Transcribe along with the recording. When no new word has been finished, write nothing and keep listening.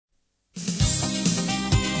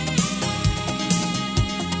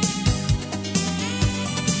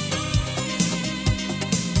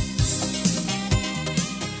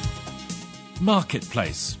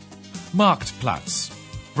Marketplace. Marktplatz.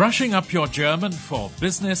 Brushing up your German for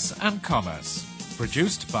business and commerce.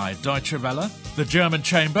 Produced by Deutsche Welle, the German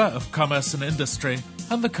Chamber of Commerce and Industry,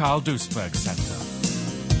 and the Karl Duisberg Center.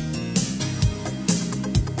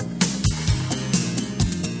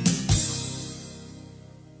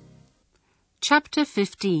 Chapter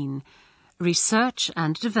 15. Research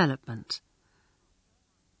and Development.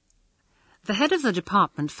 The head of the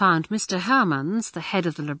department found Mr. Hermans, the head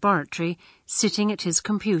of the laboratory, sitting at his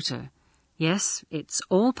computer. Yes, it's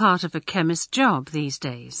all part of a chemist's job these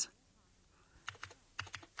days.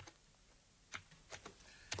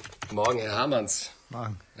 Morgen, Herr Hermans.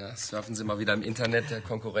 Morgen. Ja, surfen Sie mal wieder im Internet der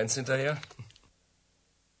Konkurrenz hinterher?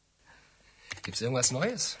 Gibt's irgendwas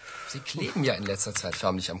Neues? Sie kleben ja in letzter Zeit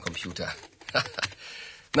förmlich am Computer.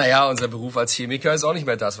 Naja, unser Beruf als Chemiker ist auch nicht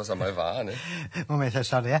mehr das, was er mal war, ne? Moment, Herr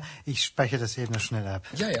Stauder, ich speichere das eben noch schnell ab.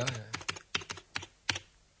 Ja.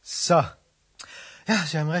 So. Ja,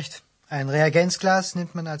 Sie haben recht. Ein Reagenzglas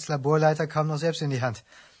nimmt man als Laborleiter kaum noch selbst in die Hand.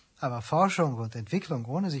 Aber Forschung und Entwicklung,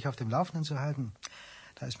 ohne sich auf dem Laufenden zu halten,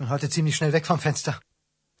 da ist man heute ziemlich schnell weg vom Fenster.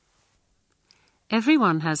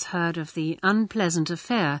 Everyone has heard of the unpleasant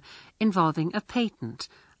affair involving a patent,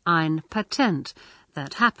 ein Patent,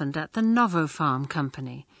 that happened at the Novofarm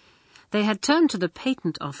Company. They had turned to the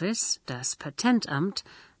Patent Office, das Patentamt,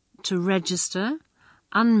 to register,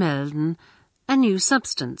 anmelden, a new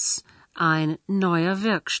substance, ein neuer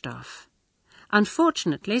Wirkstoff.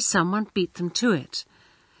 Unfortunately, someone beat them to it.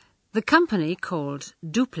 The company, called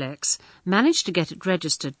Duplex, managed to get it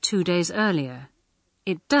registered 2 days earlier.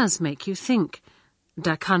 It does make you think.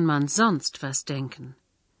 Da kann man sonst was denken.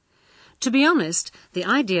 To be honest, the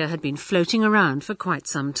idea had been floating around for quite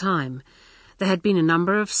some time. There had been a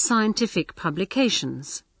number of scientific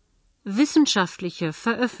publications. Wissenschaftliche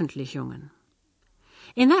Veröffentlichungen.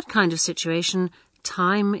 In that kind of situation,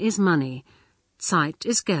 time is money. Zeit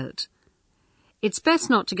is Geld. It's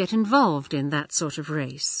best not to get involved in that sort of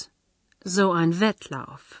race. So ein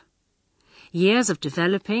Wettlauf. Years of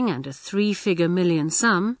developing and a 3-figure million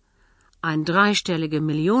sum, ein dreistelliger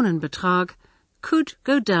Millionenbetrag, could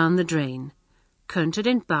go down the drain, könnte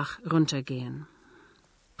den Bach runtergehen.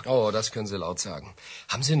 Oh, das können Sie laut sagen.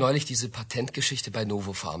 Haben Sie neulich diese Patentgeschichte bei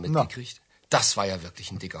Novofarm mitgekriegt? No. Das war ja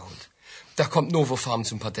wirklich ein dicker Hund. Da kommt Novofarm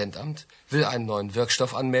zum Patentamt, will einen neuen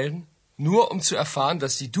Wirkstoff anmelden, nur um zu erfahren,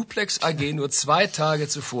 dass die Duplex AG nur 2 Tage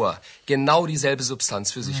zuvor genau dieselbe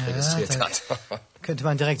Substanz für sich registriert hat. Könnte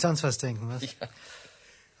man direkt sonst was denken, was? Ja.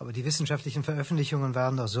 Aber die wissenschaftlichen Veröffentlichungen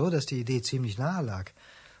waren doch so, dass die Idee ziemlich nahe lag.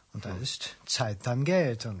 Und da ist Zeit dann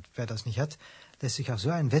Geld. Und wer das nicht hat, lässt sich auf so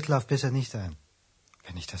einen Wettlauf besser nicht ein.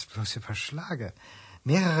 Wenn ich das bloß überschlage.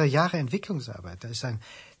 Mehrere Jahre Entwicklungsarbeit. Da ist ein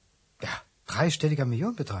 3-stelliger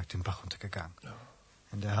Millionenbetrag den Bach runtergegangen. Ja.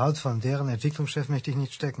 In der Haut von deren Entwicklungschef möchte ich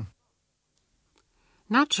nicht stecken.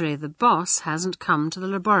 Naturally, the boss hasn't come to the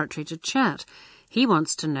laboratory to chat. He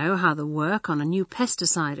wants to know how the work on a new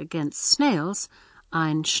pesticide against snails,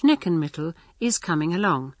 ein Schneckenmittel, is coming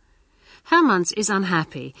along. Hermans is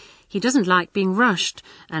unhappy. He doesn't like being rushed,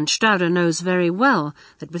 and Stauder knows very well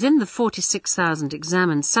that within the 46,000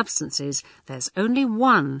 examined substances, there's only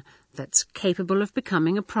one that's capable of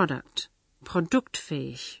becoming a product.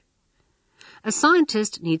 Produktfähig. A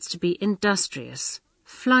scientist needs to be industrious,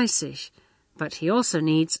 fleißig, but he also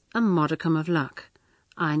needs a modicum of luck.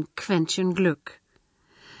 Ein Quäntchen Glück.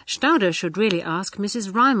 Stauder should really ask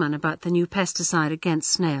Mrs. Reimann about the new pesticide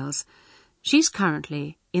against snails. She's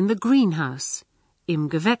currently in the greenhouse, im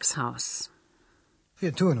Gewächshaus.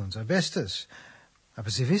 Wir tun unser Bestes. Aber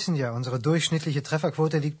Sie wissen ja, unsere durchschnittliche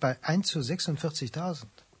Trefferquote liegt bei 1 zu 46.000.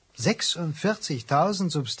 46.000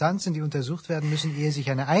 Substanzen, die untersucht werden müssen, ehe sich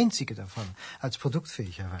eine einzige davon als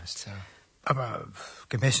produktfähig erweist. Ja. Aber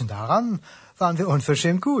gemessen daran waren wir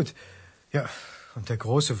unverschämt gut. Ja, und der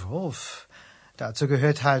große Wurf, dazu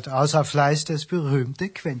gehört halt außer Fleiß das berühmte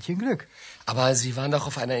Quäntchen Glück. Aber Sie waren doch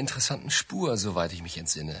auf einer interessanten Spur, soweit ich mich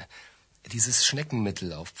entsinne. Dieses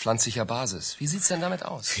Schneckenmittel auf pflanzlicher Basis. Wie sieht's denn damit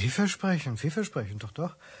aus? Vielversprechend,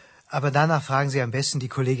 doch. Aber danach fragen Sie am besten die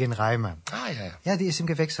Kollegin Reimann. Ja. Ja, die ist im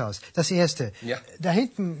Gewächshaus. Das erste. Ja. Da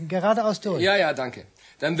hinten, geradeaus durch. Ja, danke.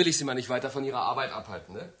 Dann will ich Sie mal nicht weiter von Ihrer Arbeit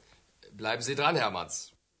abhalten, ne? Bleiben Sie dran,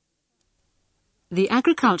 Hermans. The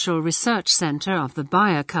Agricultural Research Center of the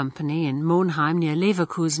Bayer Company in Monheim near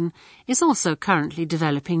Leverkusen is also currently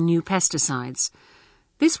developing new pesticides.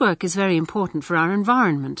 This work is very important for our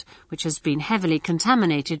environment, which has been heavily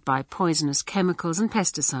contaminated by poisonous chemicals and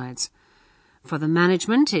pesticides. For the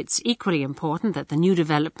management, it's equally important that the new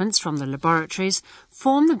developments from the laboratories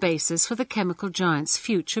form the basis for the chemical giant's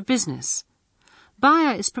future business.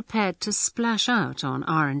 Bayer is prepared to splash out on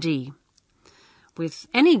R&D. With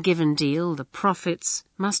any given deal, the profits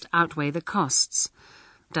must outweigh the costs.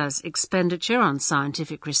 Does expenditure on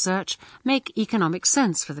scientific research make economic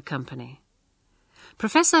sense for the company?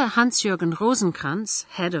 Professor Hans-Jürgen Rosenkrantz,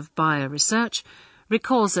 head of bioresearch,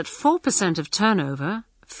 recalls that 4% of turnover,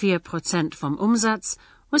 4% vom Umsatz,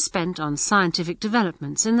 was spent on scientific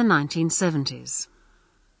developments in the 1970s.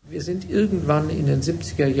 Wir sind irgendwann in den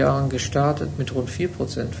 70er Jahren gestartet mit rund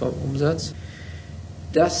 4% vom Umsatz.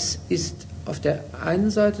 Das ist auf der einen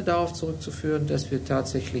Seite darauf zurückzuführen, dass wir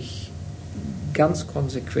tatsächlich ganz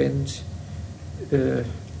konsequent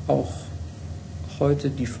auch heute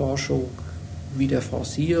die Forschung wieder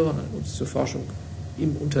forcieren und uns zur Forschung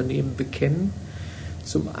im Unternehmen bekennen.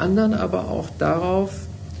 Zum anderen aber auch darauf,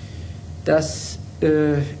 dass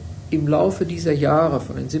im Laufe dieser Jahre,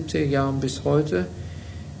 von den 70er Jahren bis heute,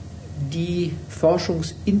 die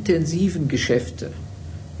forschungsintensiven Geschäfte,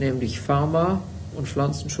 nämlich Pharma und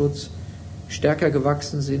Pflanzenschutz, stärker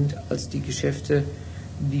gewachsen sind als die Geschäfte,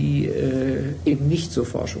 die eben nicht so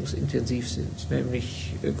forschungsintensiv sind,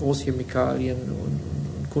 nämlich Großchemikalien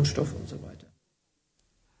und Kunststoffe und so weiter.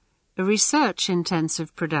 A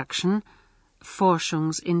research-intensive production,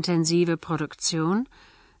 forschungsintensive Produktion,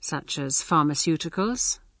 such as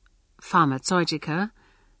pharmaceuticals, pharmaceutica,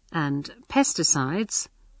 and pesticides,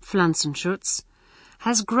 Pflanzenschutz,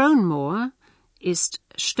 has grown more, ist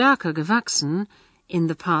stärker gewachsen, in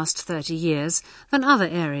the past 30 years than other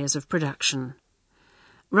areas of production.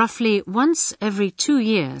 Roughly once every 2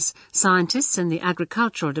 years, scientists in the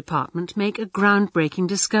agricultural department make a groundbreaking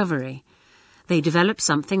discovery. They develop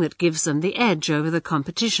something that gives them the edge over the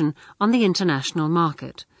competition on the international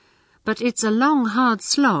market. But it's a long, hard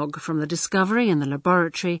slog from the discovery in the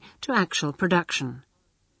laboratory to actual production.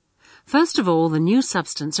 First of all, the new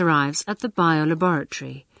substance arrives at the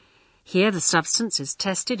biolaboratory. Here the substance is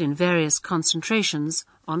tested in various concentrations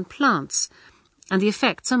on plants, and the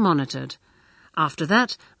effects are monitored. After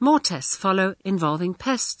that, more tests follow involving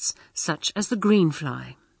pests, such as the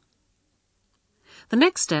greenfly. The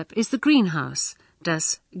next step is the greenhouse,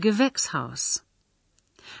 das Gewächshaus.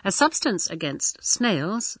 A substance against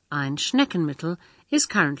snails, ein Schneckenmittel, is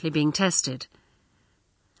currently being tested.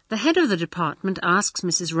 The head of the department asks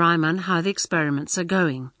Mrs. Reimann how the experiments are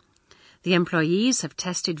going. The employees have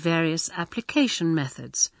tested various application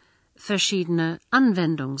methods, verschiedene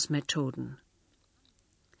Anwendungsmethoden.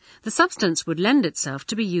 The substance would lend itself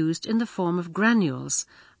to be used in the form of granules,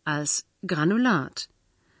 as Granulat.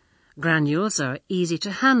 Granules are easy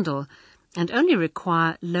to handle and only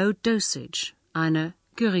require low dosage, eine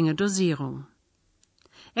geringe Dosierung.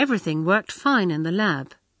 Everything worked fine in the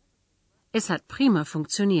lab. Es hat prima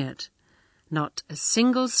funktioniert. Not a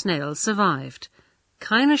single snail survived.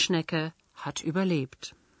 Keine Schnecke hat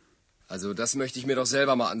überlebt. Also das möchte ich mir doch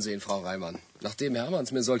selber mal ansehen, Frau Reimann. Nachdem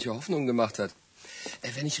Hermanns mir solche Hoffnungen gemacht hat.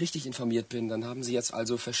 Wenn ich richtig informiert bin, dann haben Sie jetzt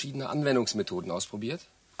also verschiedene Anwendungsmethoden ausprobiert?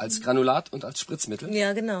 Als Granulat und als Spritzmittel?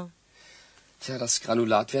 Ja, genau. Tja, das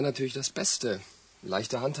Granulat wäre natürlich das Beste.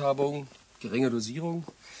 Leichte Handhabung, geringe Dosierung.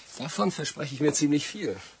 Davon verspreche ich mir ziemlich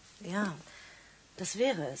viel. Ja, das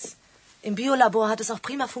wäre es. Im Biolabor hat es auch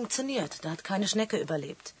prima funktioniert. Da hat keine Schnecke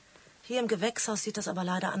überlebt. Hier im Gewächshaus sieht das aber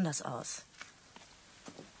leider anders aus.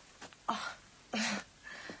 Oh.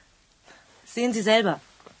 Sehen Sie selber.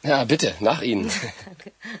 Ja, bitte, nach Ihnen.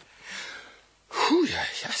 Danke. Puh, ja,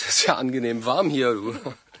 das ist ja angenehm warm hier, du.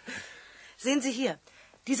 Sehen Sie hier.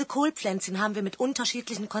 Diese Kohlpflänzchen haben wir mit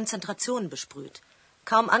unterschiedlichen Konzentrationen besprüht.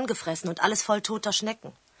 Kaum angefressen und alles voll toter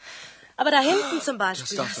Schnecken. Aber da hinten zum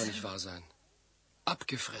Beispiel... Das darf doch nicht wahr sein.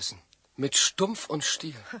 Abgefressen. Mit Stumpf und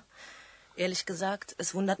Stiel. Ehrlich gesagt,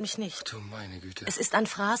 es wundert mich nicht. Du meine Güte. Es ist ein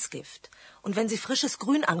Fraßgift. Und wenn Sie frisches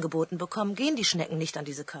Grün angeboten bekommen, gehen die Schnecken nicht an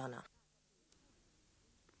diese Körner.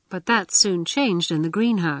 But that soon changed in the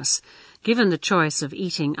greenhouse. Given the choice of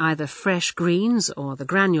eating either fresh greens or the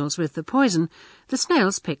granules with the poison, the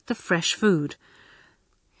snails picked the fresh food.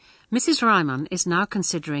 Mrs. Reimann is now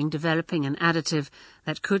considering developing an additive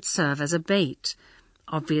that could serve as a bait.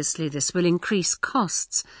 Obviously, this will increase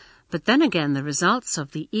costs, but then again the results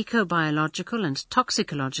of the ecobiological and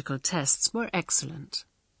toxicological tests were excellent.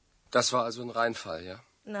 Das war also ein Reinfall, ja?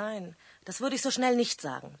 Nein, das würde ich so schnell nicht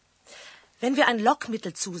sagen. Wenn wir ein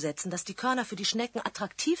Lockmittel zusetzen, das die Körner für die Schnecken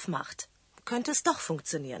attraktiv macht, könnte es doch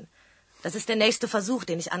funktionieren. Das ist der nächste Versuch,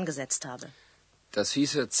 den ich angesetzt habe. Das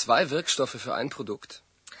hieße 2 Wirkstoffe für ein Produkt.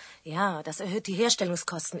 Ja, das erhöht die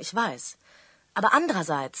Herstellungskosten, ich weiß. Aber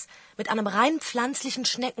andererseits, mit einem rein pflanzlichen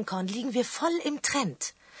Schneckenkorn liegen wir voll im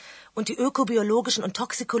Trend. Und die ökobiologischen und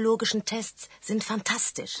toxikologischen Tests sind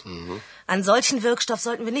fantastisch. Mhm. Einen solchen Wirkstoff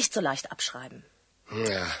sollten wir nicht so leicht abschreiben.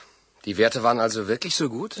 Ja, die Werte waren also wirklich so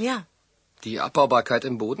gut? Ja. Die Abbaubarkeit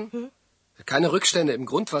im Boden? Keine Rückstände im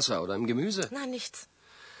Grundwasser oder im Gemüse? Nein, nichts.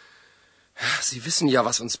 Sie wissen ja,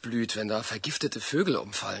 was uns blüht, wenn da vergiftete Vögel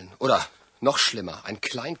umfallen. Oder noch schlimmer, ein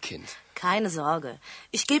Kleinkind. Keine Sorge.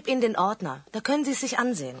 Ich gebe Ihnen den Ordner. Da können Sie es sich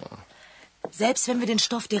ansehen. Selbst wenn wir den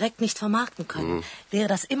Stoff direkt nicht vermarkten können, wäre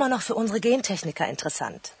das immer noch für unsere Gentechniker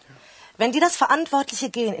interessant. Wenn die das verantwortliche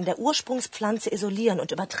Gen in der Ursprungspflanze isolieren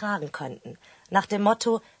und übertragen könnten, nach dem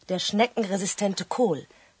Motto, der schneckenresistente Kohl,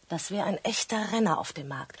 das wäre ein echter Renner auf dem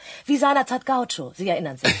Markt. Wie seinerzeit Gaucho, Sie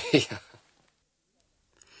erinnern sich. Ja.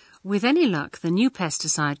 With any luck, the new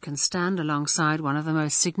pesticide can stand alongside one of the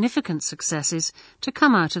most significant successes to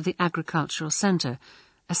come out of the agricultural centre,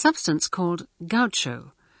 a substance called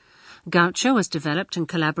Gaucho. Gaucho was developed in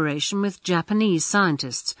collaboration with Japanese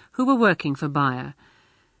scientists who were working for Bayer.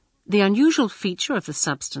 The unusual feature of the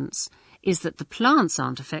substance is that the plants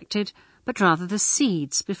aren't affected, but rather the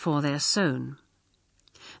seeds before they are sown.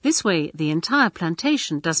 This way, the entire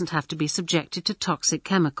plantation doesn't have to be subjected to toxic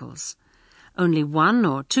chemicals. Only 1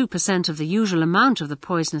 or 2% of the usual amount of the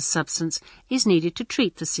poisonous substance is needed to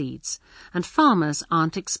treat the seeds, and farmers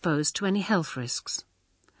aren't exposed to any health risks.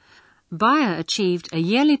 Bayer achieved a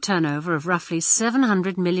yearly turnover of roughly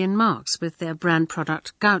 700 million marks with their brand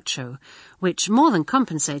product Gaucho, which more than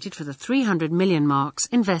compensated for the 300 million marks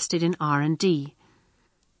invested in R&D.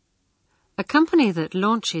 A company that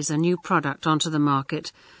launches a new product onto the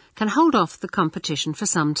market can hold off the competition for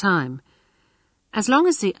some time, as long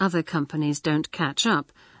as the other companies don't catch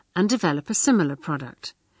up and develop a similar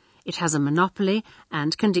product. It has a monopoly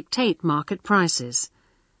and can dictate market prices.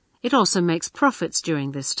 It also makes profits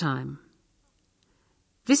during this time.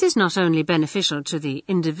 This is not only beneficial to the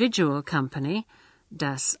individual company,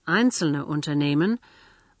 das einzelne Unternehmen,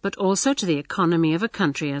 but also to the economy of a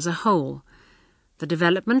country as a whole. The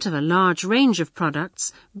development of a large range of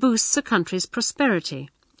products boosts a country's prosperity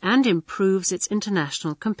and improves its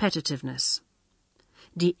international competitiveness.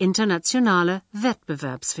 Die internationale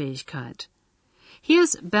Wettbewerbsfähigkeit.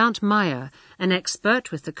 Here's Bernd Meyer, an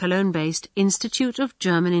expert with the Cologne-based Institute of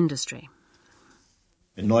German Industry.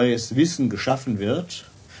 Wenn neues Wissen geschaffen wird,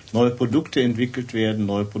 neue Produkte entwickelt werden,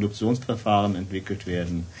 neue Produktionsverfahren entwickelt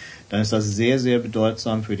werden, dann ist das sehr, sehr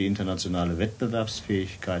bedeutsam für die internationale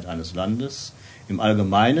Wettbewerbsfähigkeit eines Landes im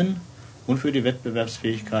Allgemeinen und für die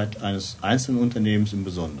Wettbewerbsfähigkeit eines einzelnen Unternehmens im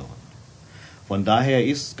Besonderen. Von daher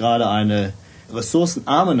ist gerade eine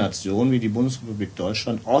ressourcenarme Nation wie die Bundesrepublik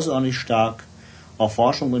Deutschland außerordentlich stark auf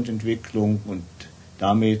Forschung und Entwicklung und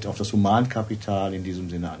damit auf das Humankapital in diesem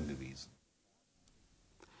Sinne angewiesen.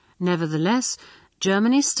 Nevertheless,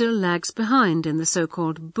 Germany still lags behind in the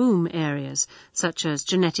so-called boom areas, such as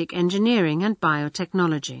genetic engineering and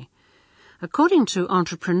biotechnology. According to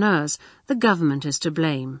entrepreneurs, the government is to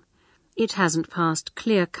blame. It hasn't passed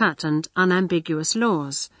clear-cut and unambiguous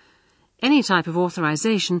laws. Any type of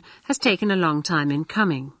authorization has taken a long time in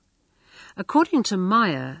coming. According to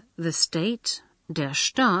Meyer, the state, der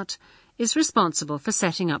Staat, is responsible for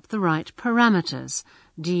setting up the right parameters,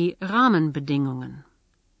 die Rahmenbedingungen.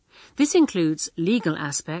 This includes legal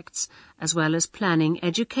aspects as well as planning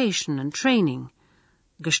education and training,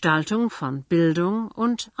 Gestaltung von Bildung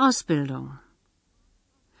und Ausbildung.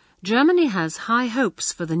 Germany has high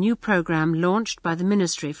hopes for the new program launched by the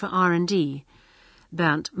Ministry for R&D.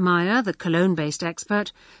 Bernd Meyer, the Cologne-based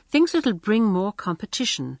expert, thinks it'll bring more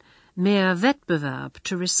competition, mehr Wettbewerb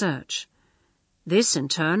to research. This, in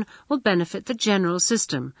turn, will benefit the general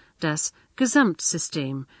system, das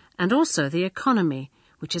Gesamtsystem, and also the economy,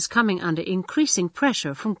 which is coming under increasing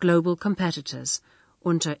pressure from global competitors,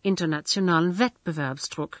 unter internationalen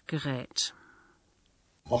Wettbewerbsdruck gerät.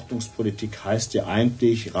 Ordnungspolitik heißt ja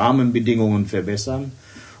eigentlich Rahmenbedingungen verbessern,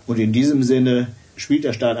 und in diesem Sinne spielt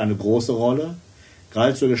der Staat eine große Rolle,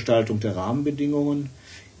 gerade zur Gestaltung der Rahmenbedingungen.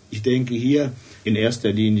 Ich denke hier in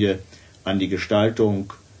erster Linie an die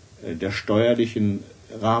Gestaltung der steuerlichen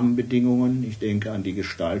Rahmenbedingungen. Ich denke an die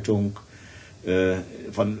Gestaltung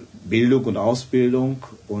von Bildung und Ausbildung.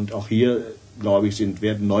 Und auch hier, glaube ich,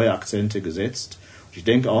 werden neue Akzente gesetzt. Und ich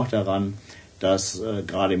denke auch daran, dass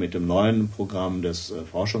gerade mit dem neuen Programm des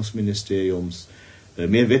Forschungsministeriums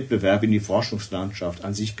mehr Wettbewerb in die Forschungslandschaft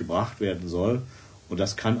an sich gebracht werden soll. Und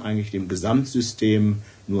das kann eigentlich dem Gesamtsystem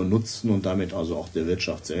nur nutzen und damit also auch der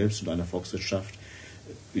Wirtschaft selbst und einer Volkswirtschaft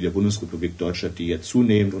wie der Bundesrepublik Deutschland, die jetzt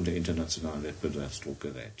zunehmend unter internationalen Wettbewerbsdruck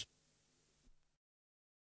gerät.